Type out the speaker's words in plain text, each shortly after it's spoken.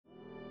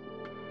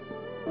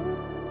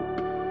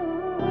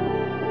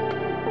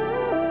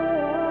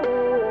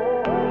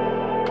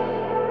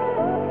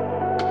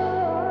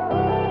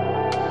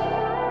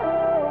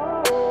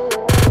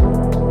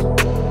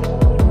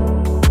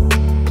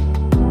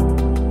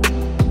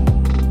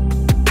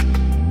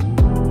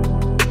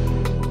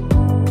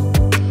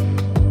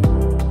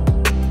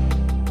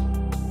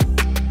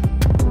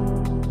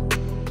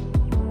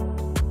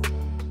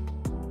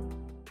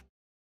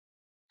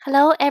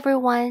Hello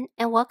everyone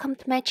and welcome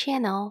to my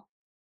channel.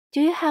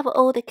 Do you have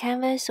old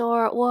canvas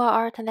or wall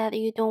art that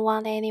you don't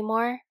want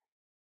anymore?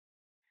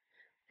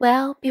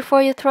 Well,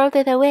 before you throw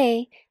it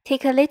away,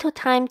 take a little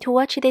time to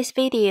watch this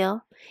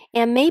video,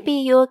 and maybe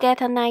you'll get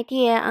an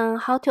idea on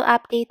how to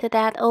update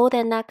that old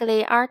and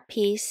ugly art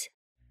piece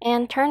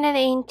and turn it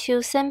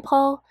into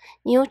simple,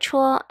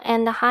 neutral,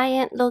 and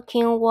high-end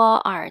looking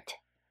wall art.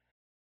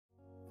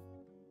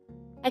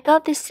 I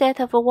got this set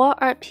of wall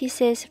art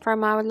pieces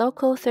from our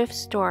local thrift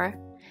store.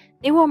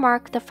 They were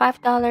marked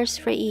 $5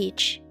 for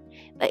each,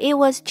 but it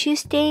was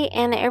Tuesday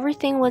and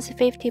everything was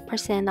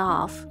 50%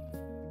 off.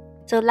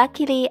 So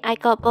luckily, I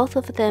got both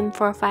of them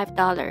for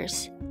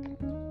 $5.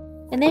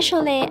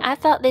 Initially, I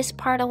thought this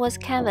part was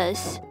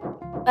canvas,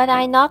 but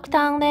I knocked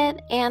on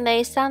it and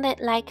it sounded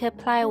like a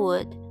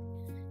plywood.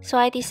 So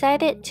I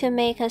decided to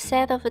make a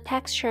set of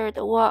textured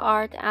wall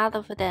art out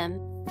of them.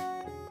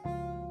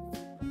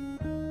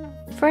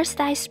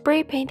 First, I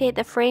spray painted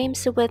the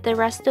frames with the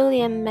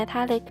Rust-Oleum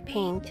metallic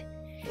paint.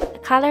 The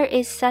color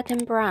is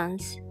satin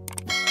bronze.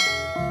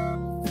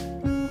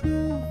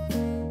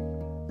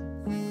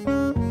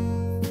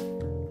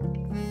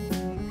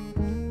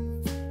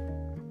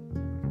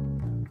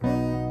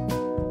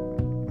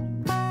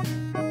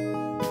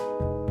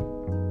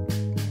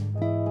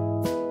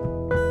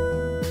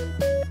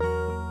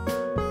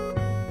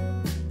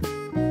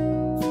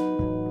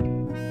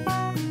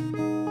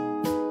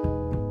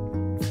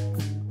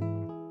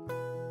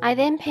 I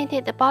then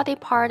painted the body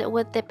part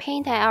with the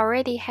paint I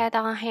already had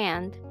on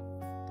hand.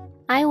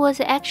 I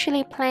was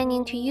actually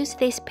planning to use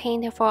this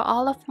paint for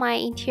all of my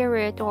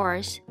interior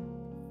doors.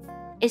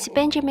 It's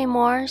Benjamin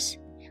Moore's.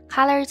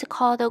 Color is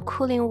called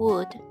Cooling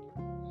Wood.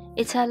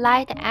 It's a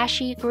light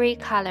ashy gray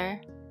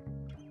color.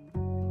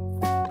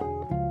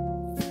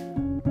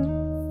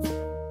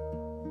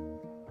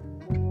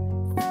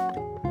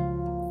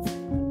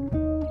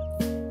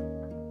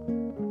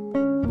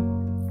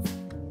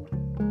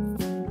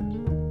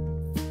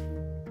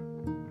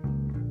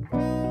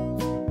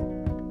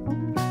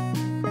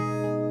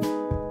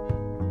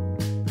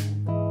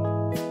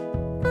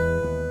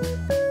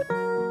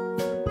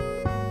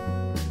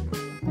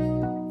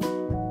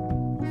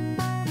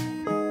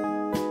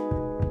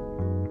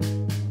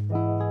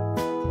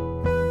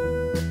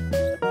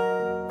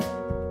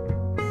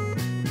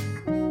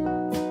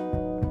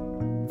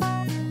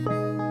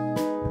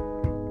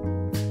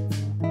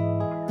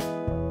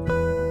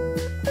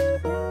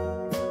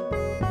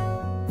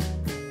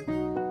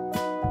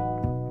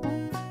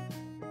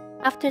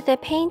 After the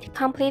paint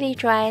completely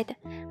dried,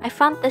 I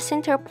found the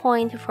center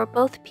point for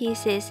both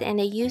pieces and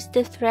I used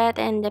the thread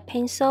and the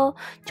pencil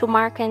to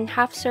mark a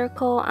half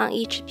circle on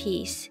each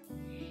piece.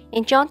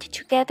 And joined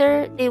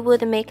together, they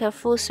would make a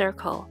full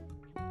circle.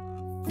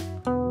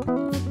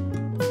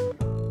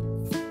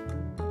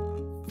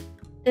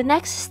 The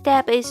next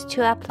step is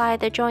to apply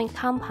the joint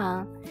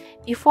compound.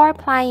 Before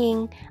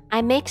applying,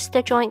 I mixed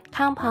the joint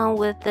compound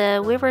with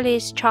the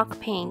Waverly's chalk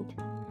paint.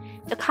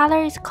 The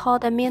color is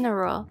called a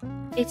mineral.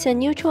 It's a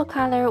neutral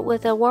color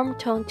with a warm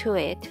tone to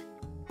it.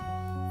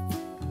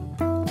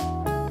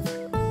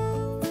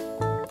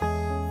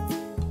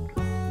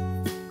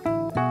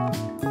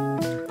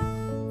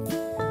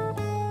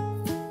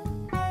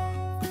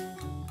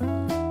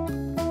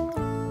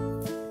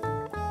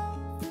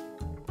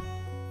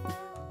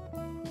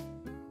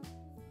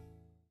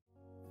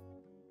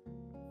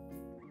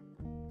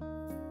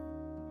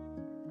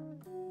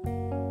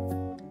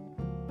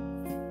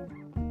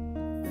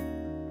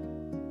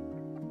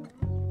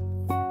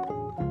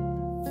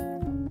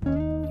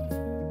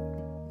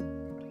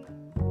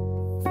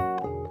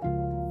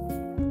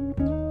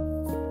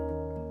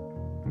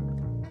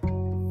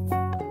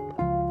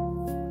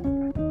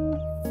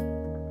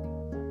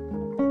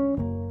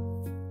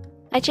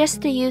 I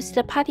just used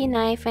the putty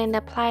knife and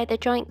applied the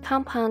joint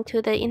compound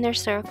to the inner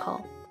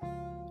circle.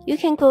 You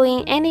can go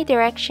in any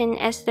direction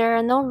as there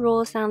are no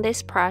rules on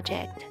this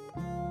project.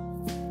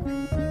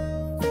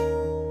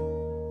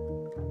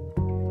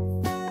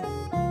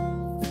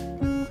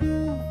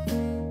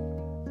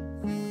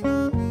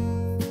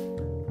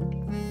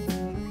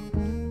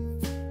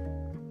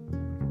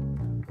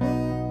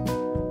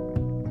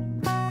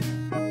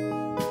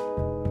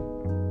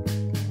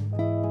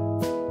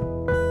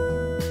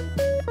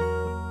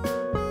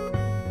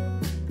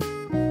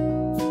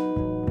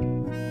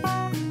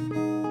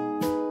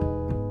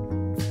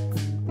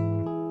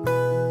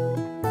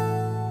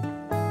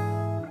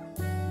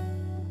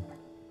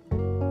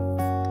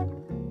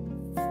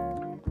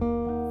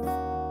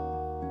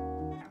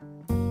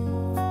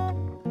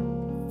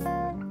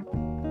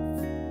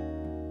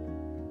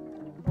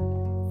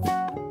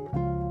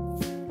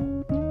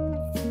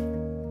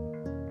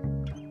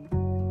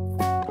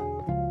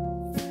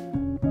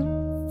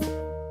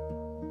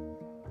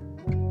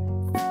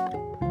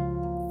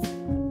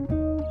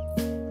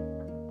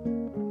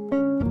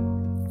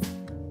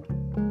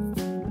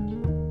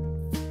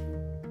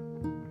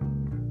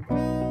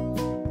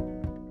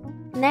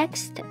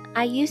 Next,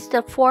 I used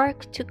the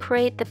fork to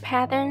create the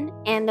pattern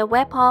and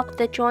wipe off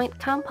the joint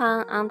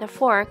compound on the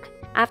fork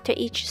after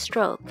each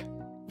stroke.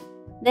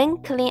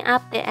 Then clean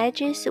up the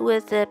edges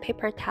with a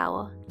paper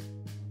towel.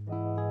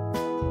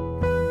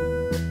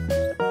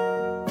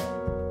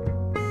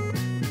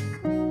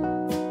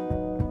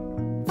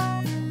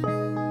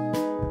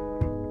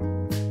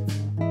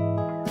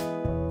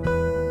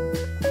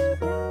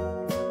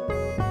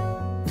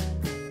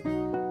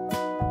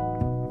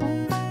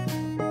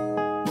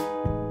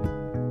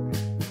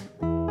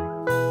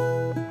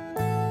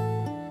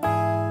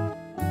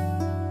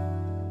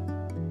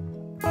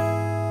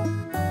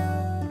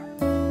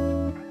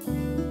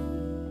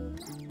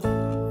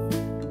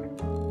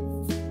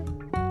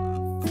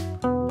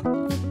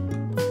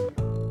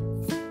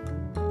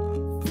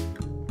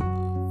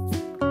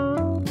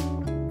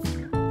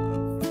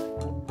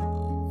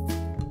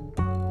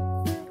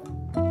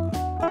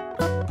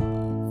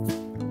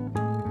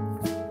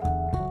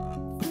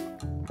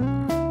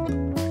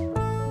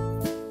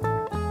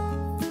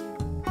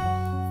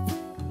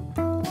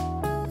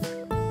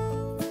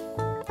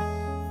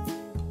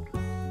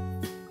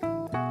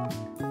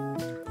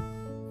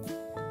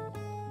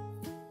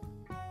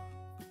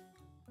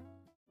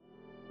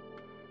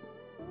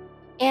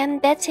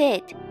 And that's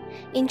it.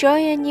 Enjoy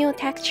your new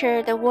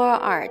textured wall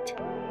art.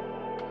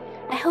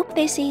 I hope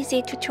this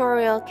easy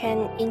tutorial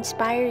can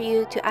inspire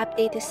you to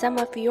update some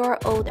of your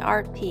old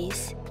art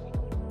piece,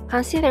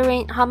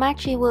 considering how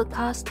much it would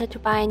cost to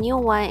buy a new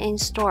one in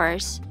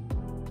stores.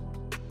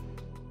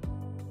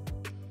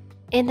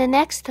 In the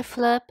next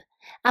flip,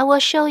 I will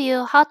show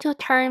you how to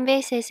turn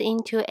vases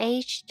into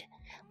aged,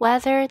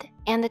 weathered,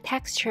 and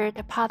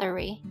textured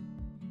pottery.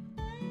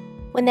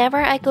 Whenever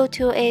I go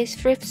to a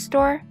thrift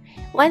store,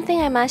 one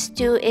thing I must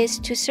do is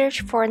to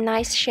search for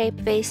nice shaped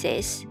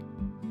vases.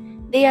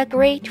 They are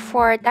great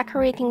for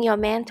decorating your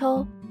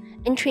mantle,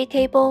 entry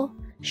table,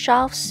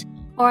 shelves,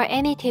 or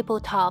any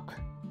tabletop.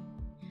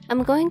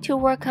 I'm going to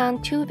work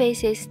on 2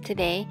 vases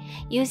today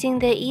using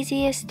the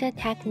easiest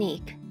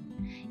technique.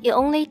 It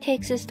only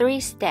takes 3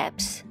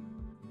 steps.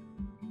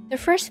 The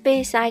first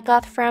vase I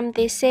got from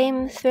the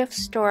same thrift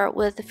store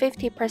with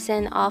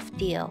 50% off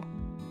deal.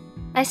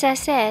 As I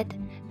said,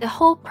 the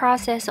whole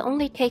process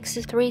only takes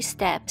 3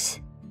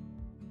 steps.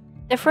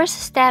 The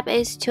first step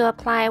is to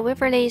apply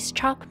Waverly's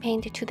chalk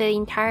paint to the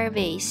entire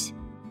vase.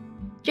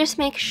 Just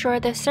make sure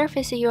the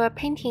surface you are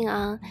painting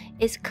on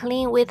is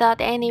clean without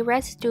any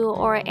residue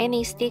or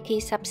any sticky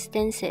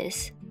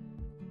substances.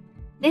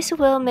 This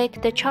will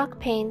make the chalk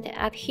paint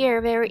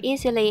adhere very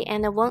easily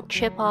and won't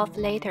chip off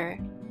later.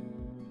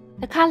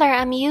 The color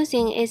I'm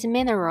using is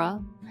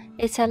mineral.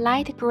 It's a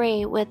light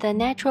gray with a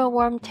natural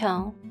warm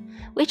tone,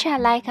 which I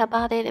like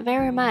about it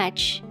very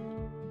much.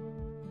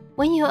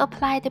 When you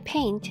apply the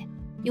paint,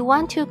 you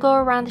want to go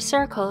around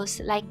circles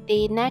like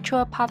the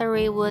natural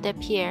pottery would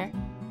appear.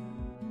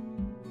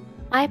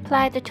 I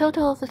applied a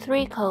total of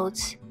 3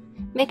 coats.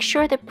 Make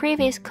sure the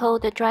previous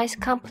coat dries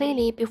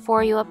completely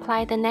before you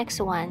apply the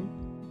next one.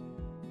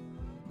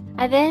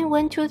 I then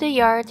went to the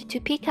yard to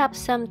pick up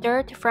some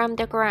dirt from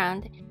the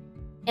ground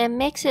and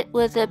mix it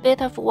with a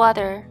bit of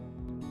water.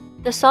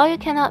 The soil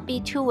cannot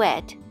be too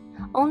wet,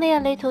 only a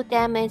little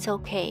damp is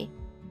okay.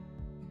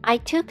 I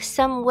took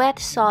some wet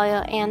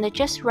soil and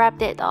just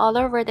rubbed it all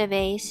over the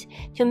vase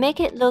to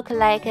make it look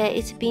like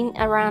it's been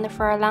around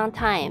for a long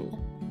time.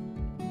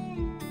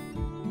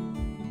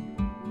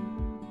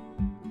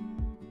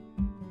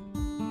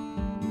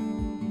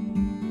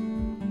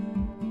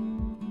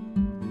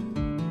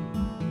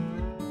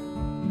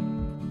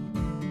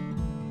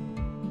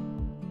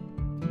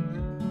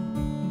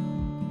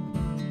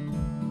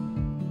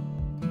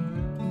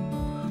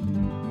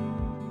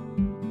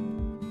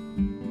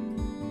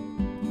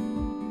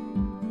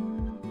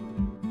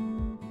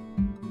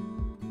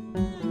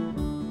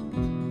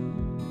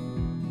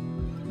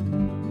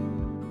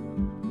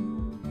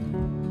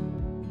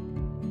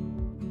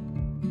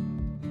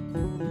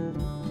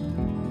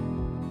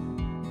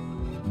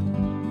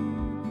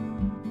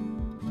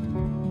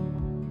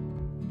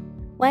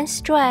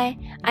 Once dry,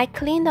 I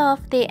cleaned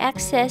off the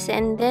excess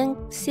and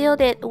then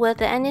sealed it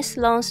with Annie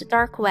Sloan's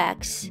dark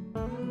wax.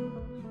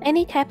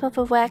 Any type of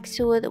wax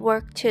would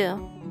work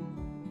too.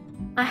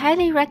 I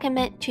highly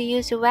recommend to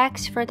use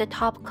wax for the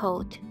top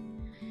coat.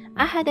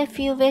 I had a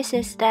few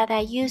vases that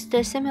I used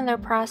a similar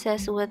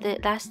process with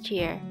it last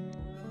year,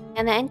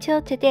 and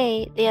until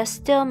today they are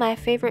still my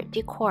favorite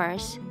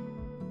decors.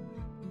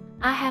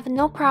 I have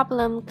no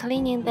problem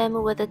cleaning them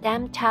with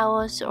damp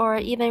towels or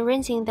even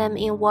rinsing them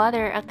in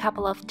water a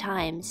couple of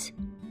times.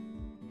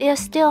 They are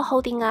still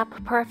holding up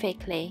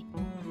perfectly.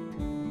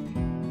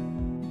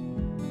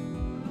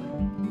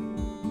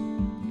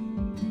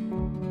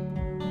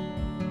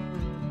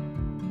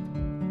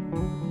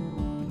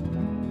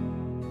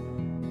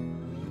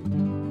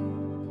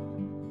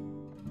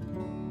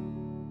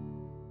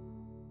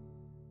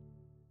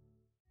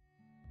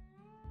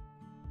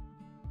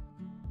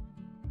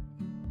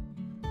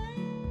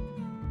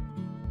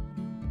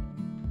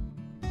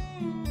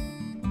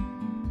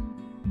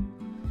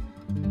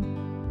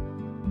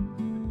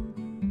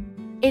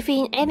 If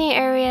in any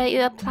area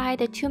you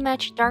applied too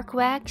much dark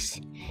wax,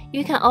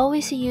 you can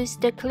always use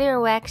the clear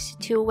wax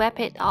to wipe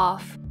it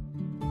off.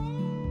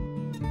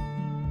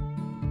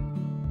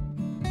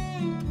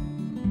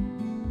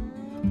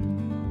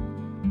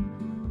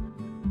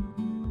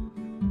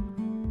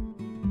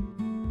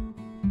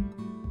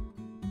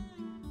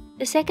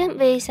 The second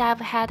vase I've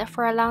had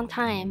for a long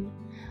time.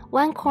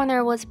 One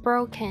corner was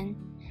broken.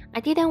 I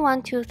didn't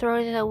want to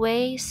throw it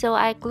away, so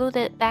I glued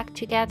it back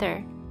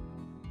together.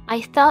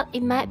 I thought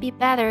it might be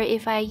better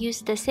if I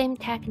used the same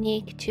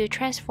technique to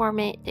transform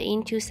it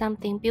into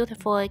something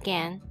beautiful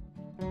again.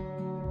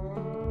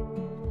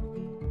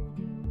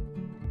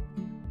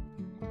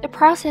 The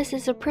process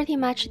is pretty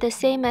much the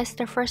same as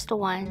the first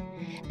one.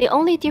 The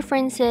only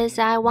difference is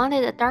I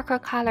wanted a darker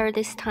color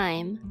this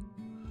time.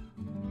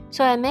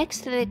 So I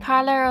mixed the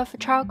color of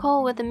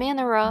charcoal with the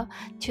mineral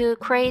to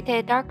create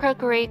a darker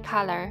gray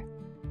color.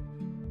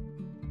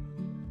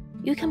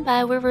 You can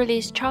buy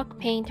Waverly's chalk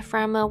paint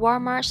from a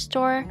Walmart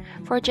store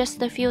for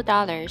just a few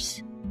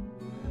dollars.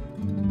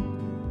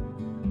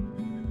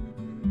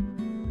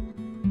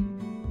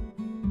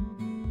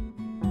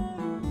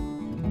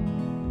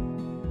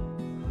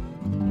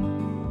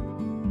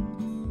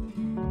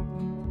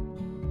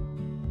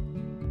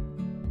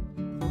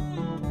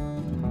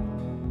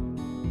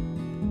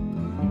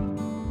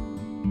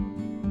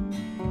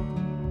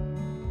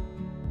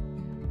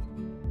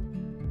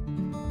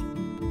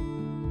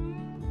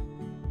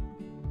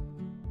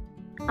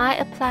 I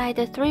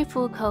applied 3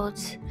 full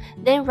coats,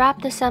 then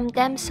rubbed some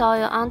damp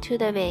soil onto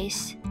the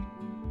vase.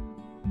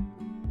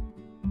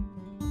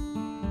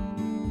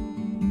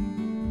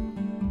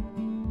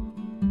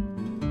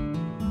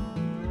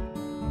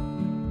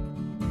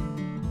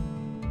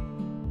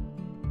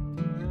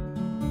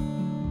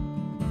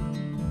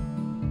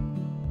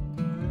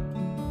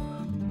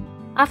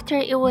 After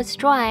it was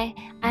dry,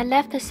 I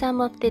left some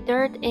of the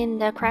dirt in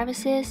the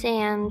crevices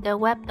and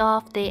wiped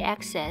off the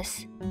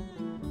excess.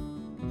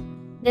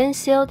 Then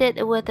sealed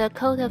it with a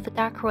coat of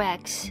dark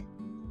wax.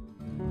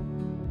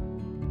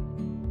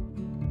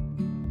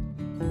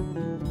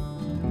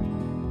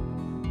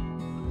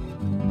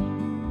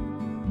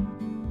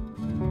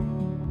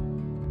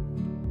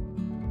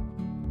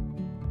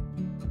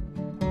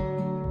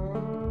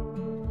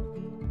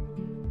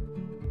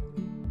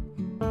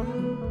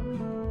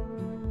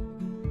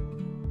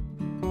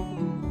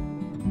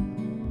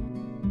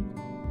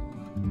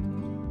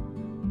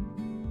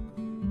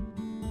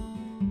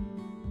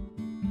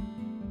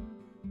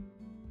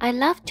 I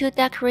love to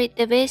decorate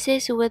the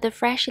vases with the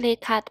freshly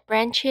cut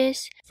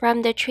branches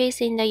from the trees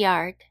in the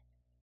yard.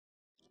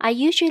 I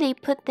usually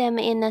put them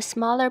in a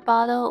smaller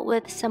bottle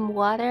with some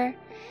water,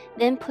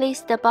 then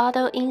place the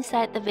bottle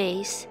inside the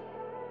vase.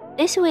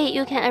 This way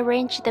you can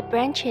arrange the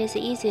branches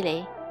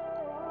easily.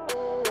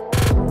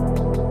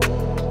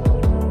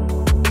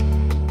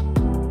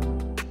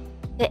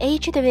 The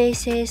aged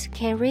vases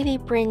can really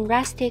bring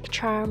rustic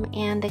charm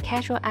and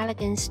casual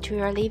elegance to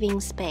your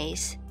living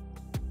space.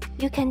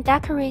 You can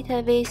decorate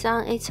a vase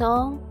on its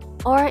own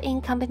or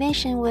in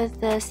combination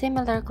with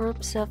similar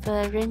groups of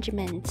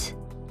arrangements.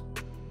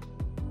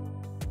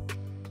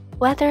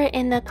 Whether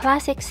in a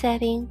classic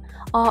setting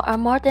or a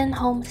modern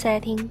home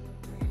setting,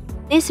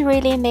 these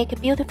really make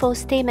beautiful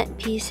statement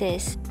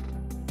pieces.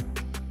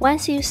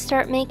 Once you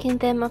start making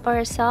them for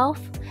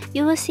yourself,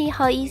 you will see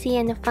how easy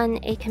and fun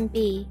it can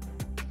be.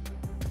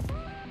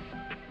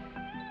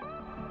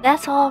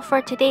 That's all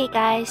for today,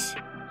 guys.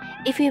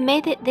 If you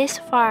made it this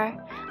far,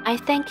 I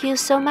thank you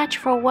so much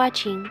for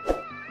watching.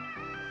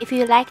 If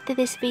you liked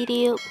this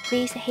video,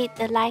 please hit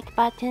the like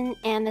button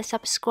and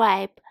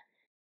subscribe.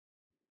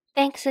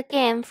 Thanks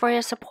again for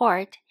your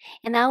support,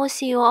 and I will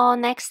see you all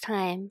next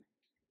time.